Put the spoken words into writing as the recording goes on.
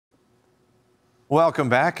Welcome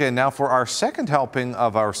back, and now for our second helping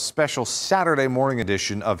of our special Saturday morning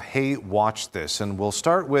edition of Hey Watch This. And we'll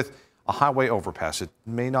start with a highway overpass. It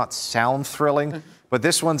may not sound thrilling, but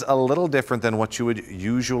this one's a little different than what you would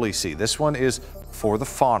usually see. This one is for the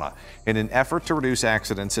fauna. In an effort to reduce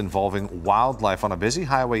accidents involving wildlife on a busy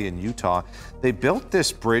highway in Utah, they built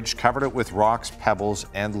this bridge, covered it with rocks, pebbles,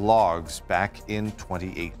 and logs back in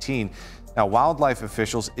 2018. Now, wildlife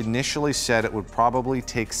officials initially said it would probably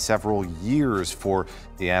take several years for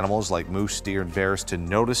the animals like moose, deer, and bears to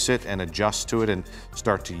notice it and adjust to it and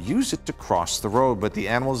start to use it to cross the road. But the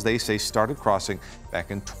animals, they say, started crossing back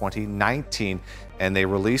in 2019, and they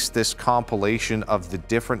released this compilation of the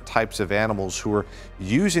different types of animals who are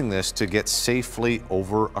using this to get safely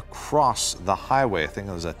over across the highway. I think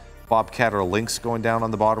there's a bobcat or a lynx going down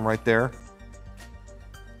on the bottom right there.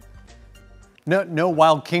 No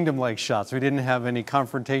Wild Kingdom-like shots. We didn't have any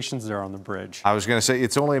confrontations there on the bridge. I was going to say,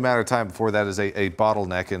 it's only a matter of time before that is a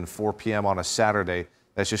bottleneck, and 4 p.m. on a Saturday,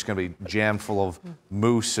 that's just going to be jammed full of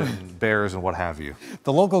moose and bears and what have you.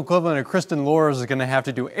 The local equivalent of Kristen Lors is going to have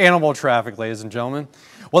to do animal traffic, ladies and gentlemen.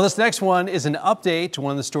 Well, this next one is an update to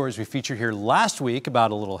one of the stories we featured here last week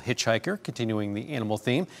about a little hitchhiker, continuing the animal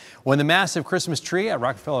theme. When the massive Christmas tree at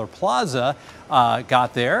Rockefeller Plaza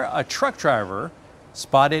got there, a truck driver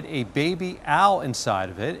spotted a baby owl inside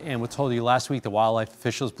of it, and we told you last week the wildlife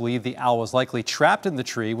officials believe the owl was likely trapped in the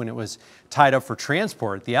tree when it was tied up for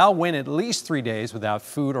transport. The owl went at least 3 days without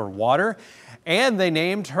food or water, and they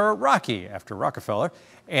named her Rocky after Rockefeller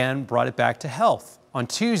and brought it back to health. On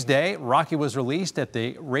Tuesday, Rocky was released at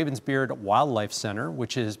the Ravensbeard Wildlife Center,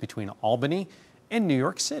 which is between Albany and New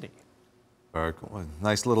York City. Very cool.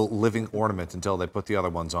 Nice little living ornament until they put the other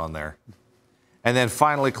ones on there. And then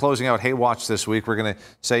finally, closing out Hey Watch this week, we're going to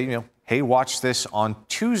say, Hey Watch This on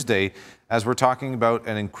Tuesday, as we're talking about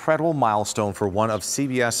an incredible milestone for one of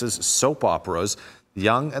CBS's soap operas.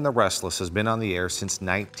 Young and the Restless has been on the air since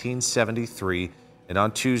 1973, and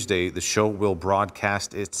on Tuesday, the show will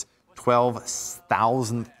broadcast its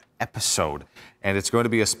 12,000th episode, and it's going to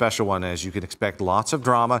be a special one. As you can expect, lots of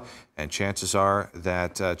drama, and chances are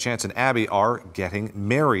that Chance and Abby are getting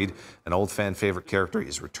married. An old fan favorite character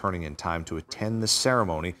is returning in time to attend the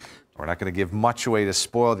ceremony. We're not going to give much away to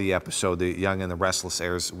spoil the episode. The Young and the Restless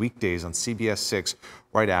airs weekdays on CBS 6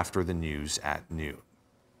 right after the news at noon.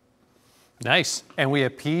 Nice. And we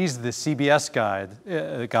appeased the CBS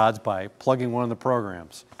gods by plugging one of the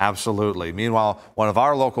programs. Absolutely. Meanwhile, one of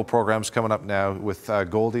our local programs coming up now with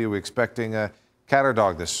Goldie. Are we expecting a cat or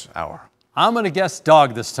dog this hour? I'm going to guess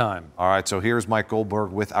dog this time. All right, so here's Mike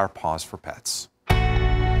Goldberg with our Pause for Pets.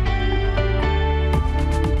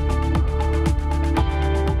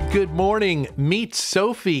 Good morning. Meet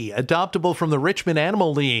Sophie, adoptable from the Richmond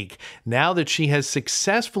Animal League. Now that she has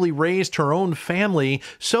successfully raised her own family,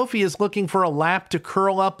 Sophie is looking for a lap to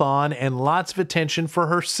curl up on and lots of attention for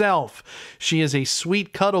herself. She is a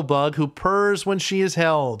sweet cuddle bug who purrs when she is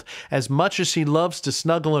held. As much as she loves to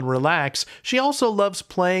snuggle and relax, she also loves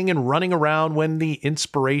playing and running around when the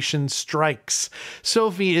inspiration strikes.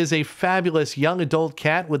 Sophie is a fabulous young adult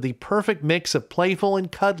cat with the perfect mix of playful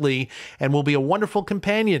and cuddly, and will be a wonderful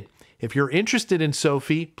companion. If you're interested in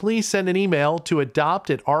Sophie, please send an email to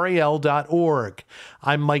adopt@ral.org.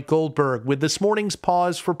 I'm Mike Goldberg with this morning's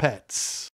Pause for Pets.